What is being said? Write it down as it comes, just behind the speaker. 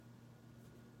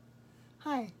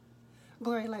Hi,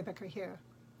 Gloria Lybecker here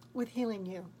with Healing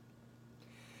You.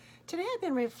 Today I've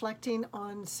been reflecting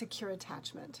on secure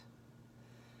attachment.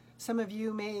 Some of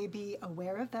you may be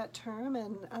aware of that term,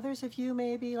 and others of you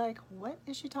may be like, what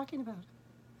is she talking about?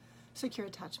 Secure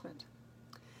attachment.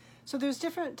 So there's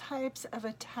different types of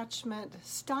attachment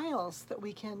styles that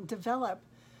we can develop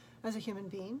as a human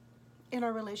being in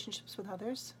our relationships with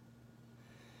others.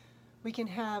 We can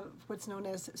have what's known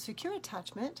as secure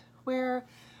attachment, where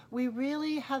we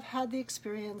really have had the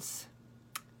experience,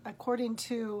 according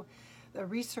to the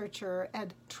researcher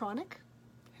Ed Tronick,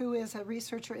 who is a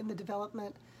researcher in the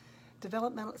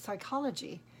developmental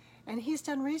psychology. And he's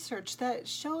done research that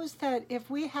shows that if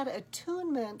we had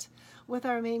attunement with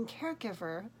our main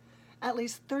caregiver at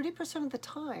least 30% of the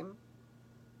time,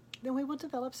 then we will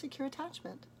develop secure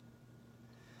attachment.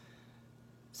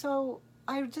 So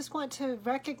I just want to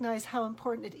recognize how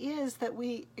important it is that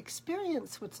we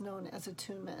experience what's known as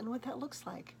attunement and what that looks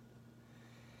like.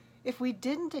 If we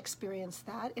didn't experience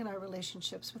that in our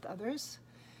relationships with others,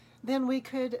 then we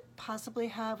could possibly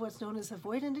have what's known as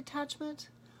avoidant attachment,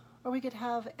 or we could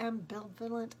have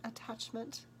ambivalent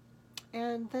attachment.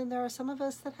 And then there are some of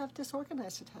us that have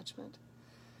disorganized attachment.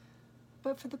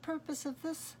 But for the purpose of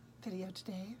this video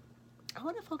today, I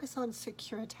want to focus on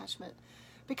secure attachment.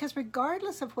 Because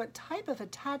regardless of what type of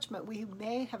attachment we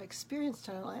may have experienced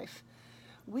in our life,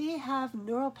 we have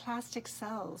neuroplastic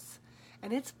cells,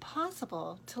 and it's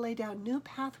possible to lay down new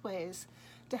pathways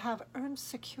to have earned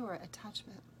secure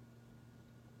attachment.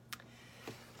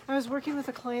 I was working with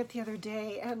a client the other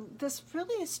day, and this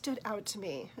really stood out to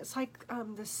me. It's like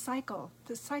this cycle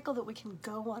that we can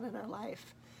go on in our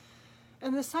life.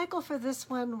 And the cycle for this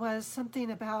one was something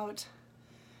about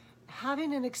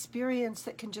having an experience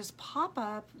that can just pop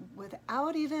up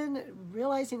without even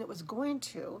realizing it was going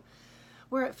to,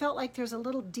 where it felt like there's a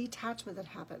little detachment that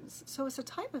happens. So it's a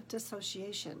type of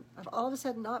dissociation, of all of a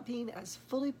sudden not being as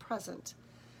fully present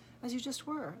as you just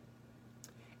were.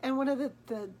 And one of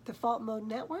the default mode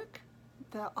network,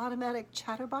 the automatic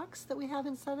chatterbox that we have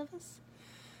inside of us,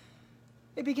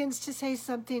 it begins to say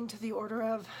something to the order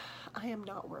of, I am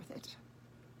not worth it.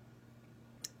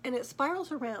 And it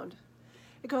spirals around.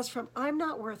 It goes from I'm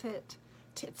not worth it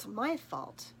to it's my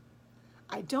fault.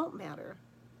 I don't matter.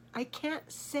 I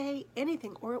can't say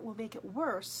anything or it will make it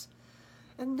worse.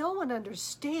 And no one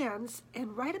understands.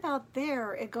 And right about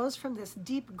there, it goes from this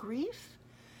deep grief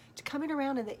to coming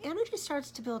around, and the energy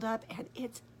starts to build up, and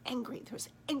it's angry. There's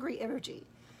angry energy.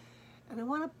 And I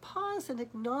want to pause and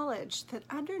acknowledge that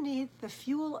underneath the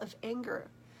fuel of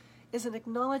anger is an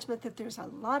acknowledgement that there's a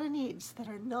lot of needs that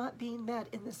are not being met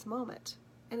in this moment.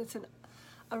 And it's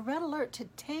a red alert to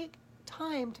take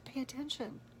time to pay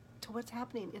attention to what's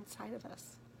happening inside of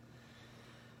us.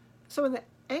 So when the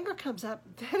anger comes up,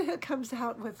 then it comes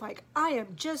out with like, I am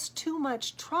just too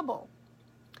much trouble.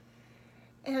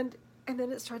 And then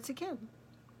it starts again.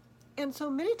 And so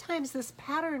many times this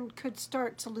pattern could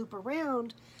start to loop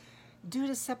around due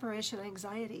to separation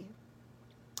anxiety.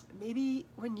 Maybe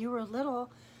when you were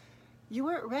little, you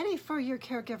weren't ready for your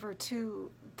caregiver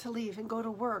to leave and go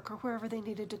to work or wherever they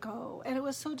needed to go, and it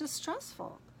was so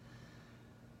distressful.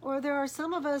 Or there are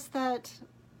some of us that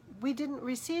we didn't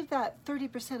receive that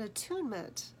 30%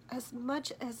 attunement as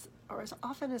much as or as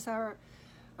often as our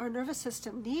nervous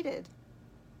system needed,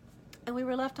 and we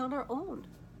were left on our own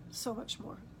so much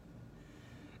more.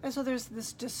 And so there's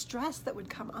this distress that would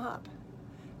come up.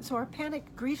 So our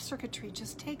panic grief circuitry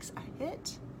just takes a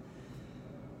hit.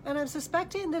 And I'm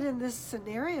suspecting that in this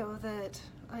scenario that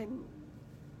I'm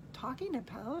talking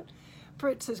about, for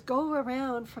it to go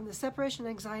around from the separation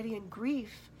anxiety and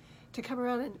grief to come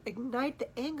around and ignite the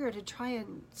anger to try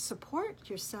and support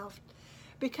yourself.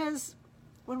 Because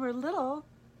when we're little,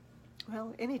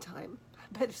 well, anytime,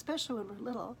 but especially when we're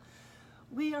little,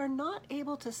 we are not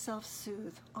able to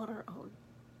self-soothe on our own.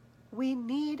 We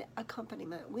need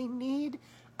accompaniment. We need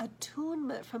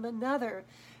attunement from another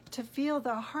to feel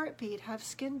the heartbeat, have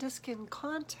skin-to-skin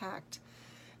contact,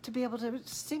 to be able to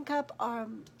sync up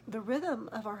the rhythm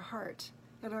of our heart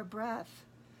and our breath,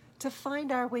 to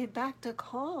find our way back to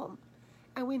calm.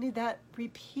 And we need that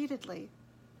repeatedly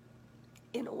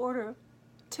in order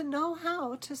to know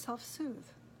how to self-soothe.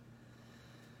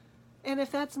 And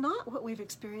if that's not what we've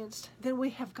experienced, then we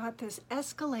have got this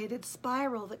escalated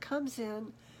spiral that comes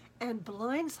in and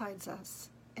blindsides us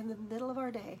in the middle of our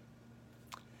day.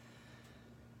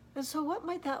 And so what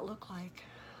might that look like?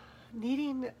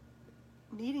 Needing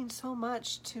so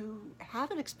much to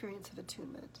have an experience of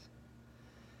attunement.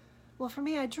 Well, for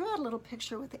me, I drew out a little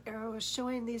picture with the arrows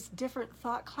showing these different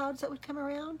thought clouds that would come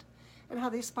around and how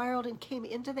they spiraled and came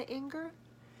into the anger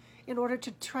in order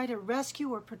to try to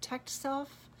rescue or protect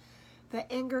self.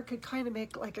 The anger could kind of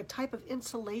make like a type of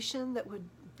insulation that would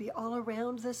be all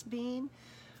around this being.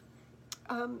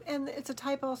 And it's a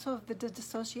type also of the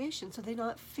dissociation, so they're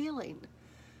not feeling.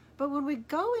 But when we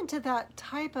go into that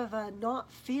type of a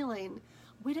not feeling,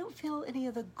 we don't feel any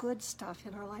of the good stuff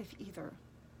in our life either.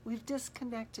 We've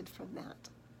disconnected from that.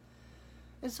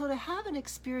 And so to have an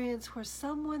experience where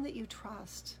someone that you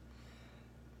trust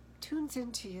tunes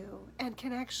into you and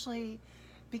can actually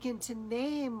begin to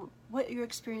name what your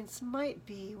experience might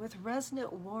be with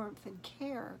resonant warmth and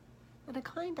care and a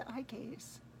kind eye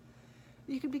gaze,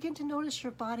 you can begin to notice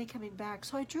your body coming back.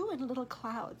 So I drew in little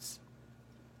clouds.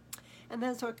 And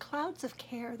those are clouds of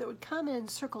care that would come in and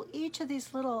circle each of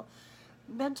these little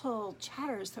mental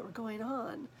chatters that were going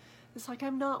on. It's like,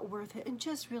 I'm not worth it, and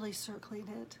just really circling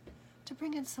it to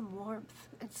bring in some warmth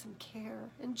and some care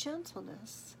and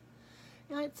gentleness.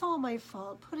 You know, it's all my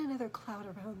fault. Put another cloud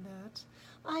around that.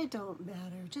 I don't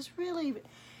matter. Just really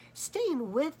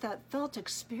staying with that felt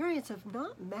experience of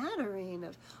not mattering,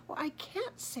 of, well, I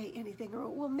can't say anything or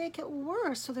it will make it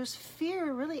worse. So there's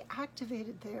fear really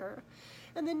activated there.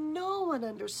 And then no one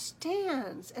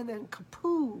understands. And then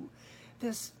kapoo,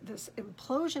 this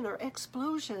implosion or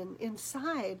explosion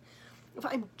inside. If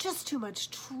I'm just too much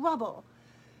trouble.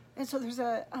 And so there's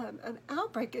an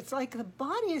outbreak. It's like the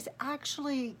body is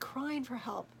actually crying for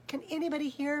help. Can anybody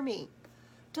hear me?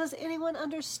 Does anyone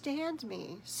understand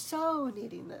me? So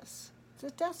needing this. It's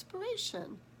a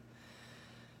desperation.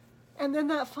 And then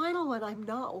that final one, I'm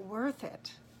not worth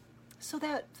it. So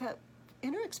that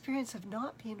inner experience of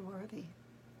not being worthy.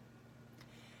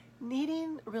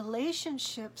 Needing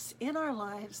relationships in our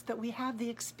lives that we have the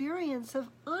experience of,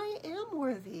 I am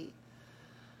worthy.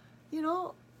 You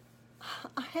know,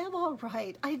 I am all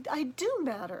right. I do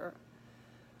matter.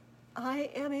 I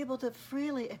am able to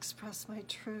freely express my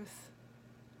truth.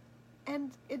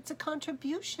 And it's a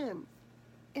contribution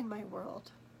in my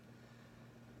world.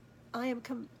 I am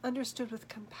understood with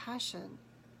compassion.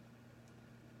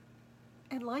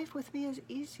 And life with me is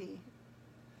easy.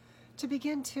 To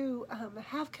begin to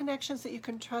have connections that you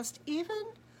can trust, even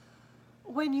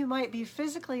when you might be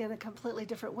physically in a completely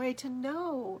different way, to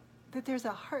know that there's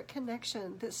a heart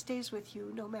connection that stays with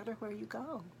you no matter where you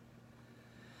go.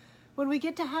 When we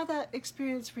get to have that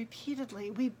experience repeatedly,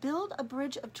 we build a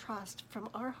bridge of trust from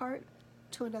our heart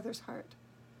to another's heart.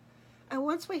 And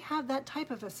once we have that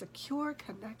type of a secure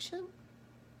connection,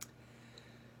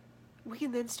 we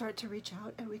can then start to reach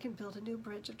out and we can build a new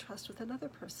bridge of trust with another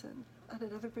person and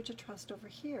another bridge of trust over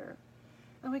here.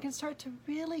 And we can start to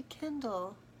really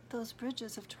kindle those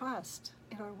bridges of trust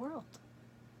in our world.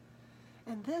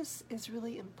 And this is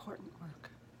really important work.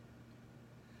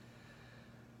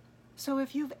 So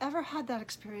if you've ever had that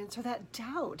experience or that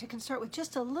doubt, it can start with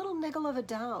just a little niggle of a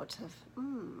doubt of,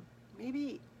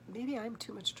 maybe I'm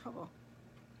too much trouble.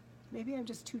 Maybe I'm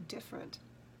just too different.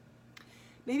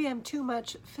 Maybe I'm too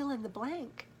much fill in the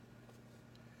blank.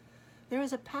 There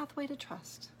is a pathway to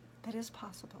trust that is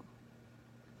possible.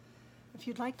 If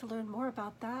you'd like to learn more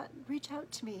about that, reach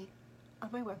out to me on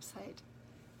my website,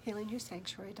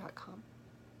 healingyoursanctuary.com.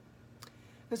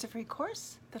 There's a free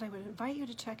course that I would invite you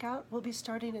to check out. We'll be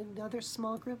starting another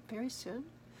small group very soon.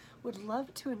 Would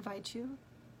love to invite you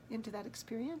into that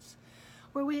experience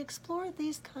where we explore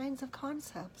these kinds of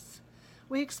concepts.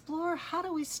 We explore, how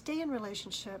do we stay in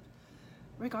relationship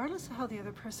regardless of how the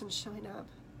other person's showing up?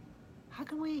 How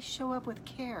can we show up with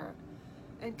care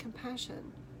and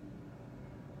compassion?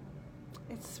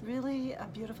 It's really a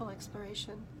beautiful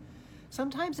exploration.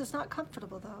 Sometimes it's not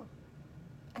comfortable though,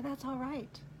 and that's all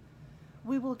right.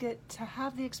 We will get to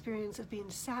have the experience of being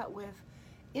sat with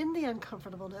in the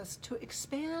uncomfortableness to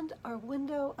expand our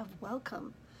window of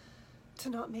welcome to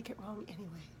not make it wrong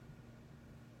anyway.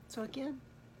 So again,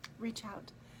 reach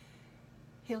out,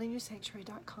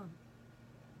 healingyoursanctuary.com.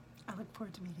 I look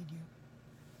forward to meeting you.